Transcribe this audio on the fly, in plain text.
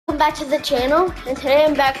back to the channel, and today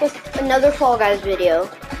I'm back with another Fall Guys video.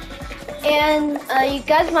 And you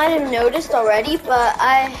guys might have noticed already, but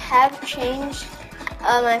I have changed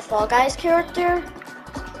my Fall Guys character.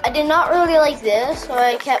 I did not really like this, so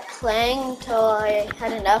I kept playing until I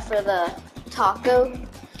had enough for the taco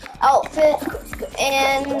outfit,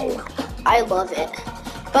 and I love it.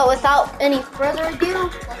 But without any further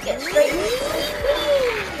ado, let's get straight into it.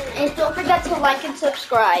 And don't forget to like and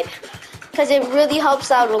subscribe, because it really helps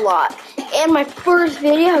out a lot. And my first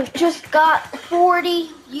video just got 40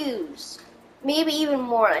 views, maybe even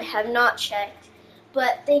more. I have not checked,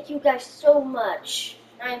 but thank you guys so much.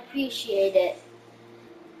 I appreciate it.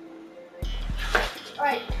 All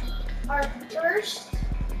right, our first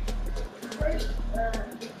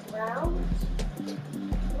round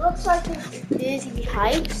looks like it's Dizzy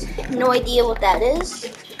Heights. No idea what that is.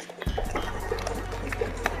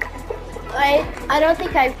 I don't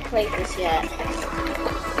think I've played this yet.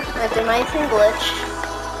 There might have been glitch.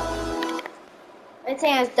 I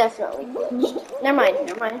think it's definitely glitched. Never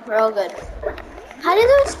mind. We're all good. How did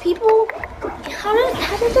those people? How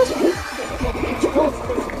did those people?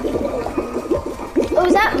 Oh,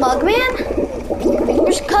 is that Mugman?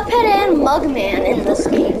 There's Cuphead and Mugman in this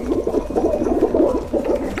game.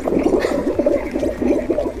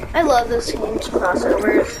 I love those games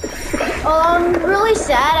crossovers. Oh, I'm really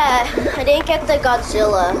sad I didn't get the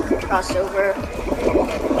Godzilla crossover.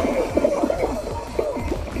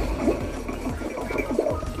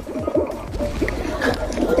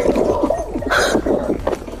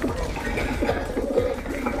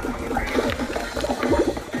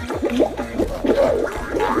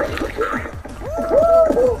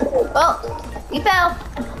 Well, we fell.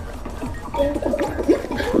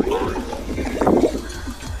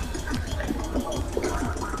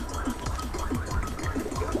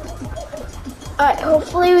 Alright,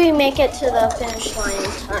 hopefully we make it to the finish line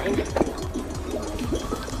in time.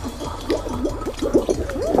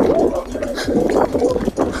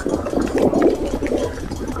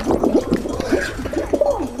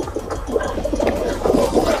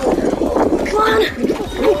 Come on!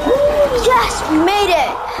 Yes! We made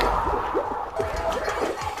it!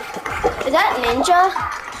 Is that Ninja?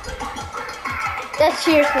 That's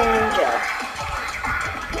seriously Ninja.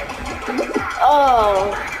 Oh.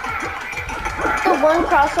 The one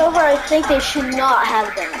crossover, I think they should not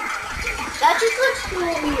have done. That just looks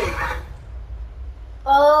really weird.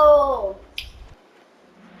 Oh.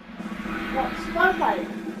 Well, Starfighter.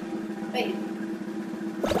 Wait.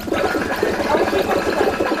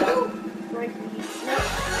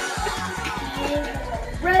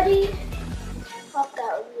 Ready? Pop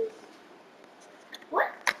that loose. What?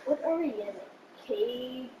 What are we in? A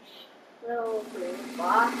cage? Little green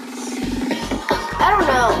box? I don't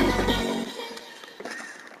know.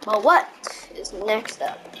 Well, what is next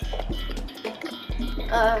up?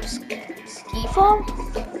 Ski fall?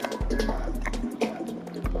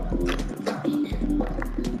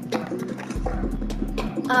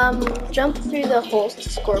 Jump through the holes to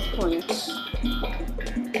score points.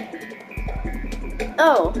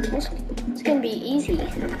 Oh, it's gonna be easy.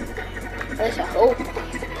 At least I hope.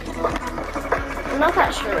 I'm not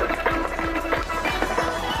that sure.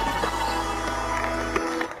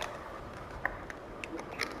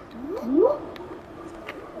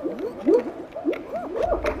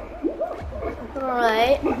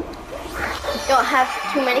 Alright. Don't have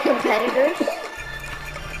too many competitors.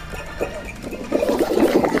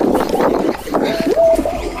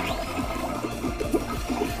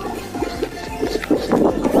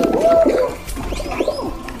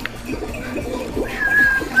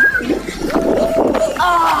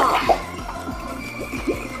 Ah!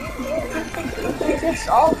 It's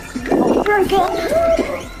all over again.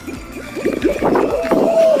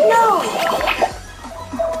 No!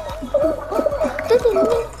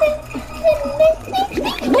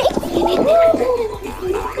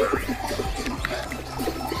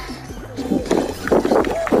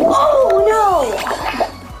 Oh no!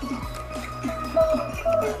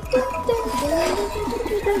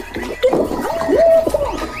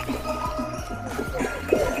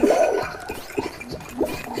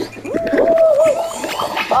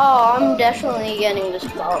 Oh, I'm definitely getting this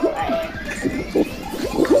ball right.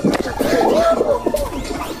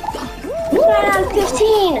 9 out of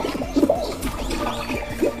 15!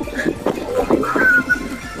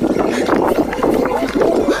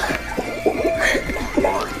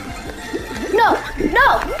 No!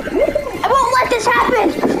 I won't let this happen!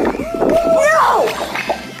 No!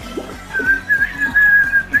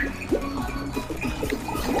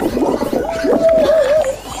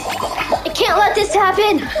 I can't let this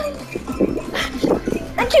happen!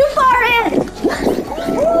 I'm too far in!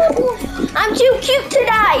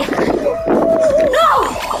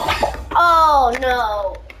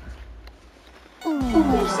 No. Are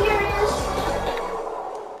you serious?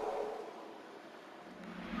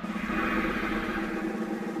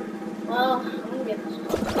 Well, I'm gonna get this one.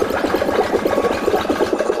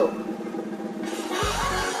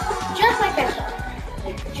 Just like I thought. I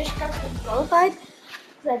just got disqualified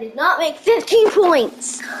because I did not make 15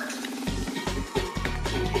 points.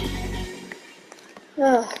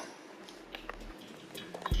 Ugh.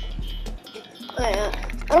 I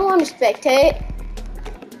don't want to spectate.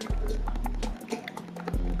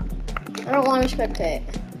 I don't want to spectate.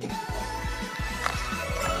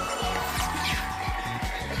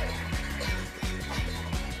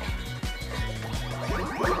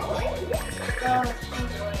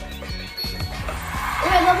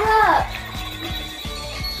 Okay, level up!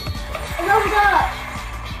 I leveled up!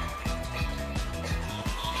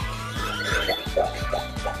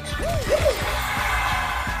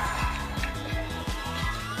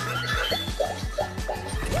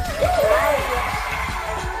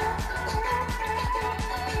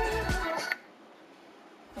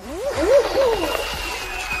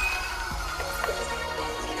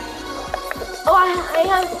 Oh, I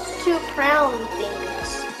have 2 crown things.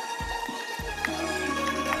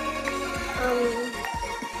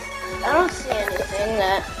 I don't see anything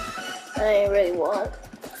that I really want.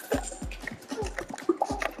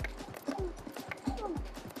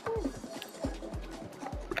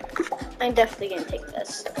 I'm definitely gonna take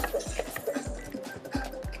this.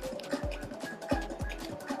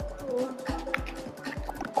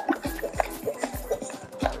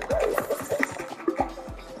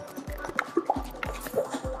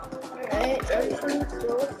 Alright, everything's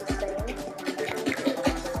still the same.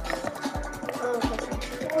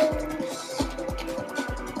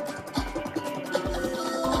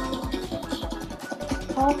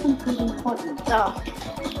 All complete important. Oh.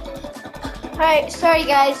 Alright, sorry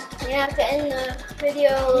guys. We're gonna have to end the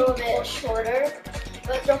video a little bit shorter.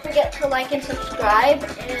 But don't forget to like and subscribe.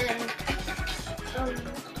 And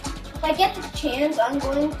if I get the chance, I'm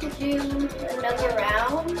going to do another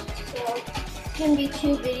round. So it's gonna be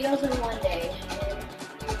 2 videos in one day.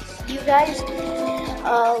 See you guys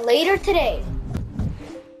later today.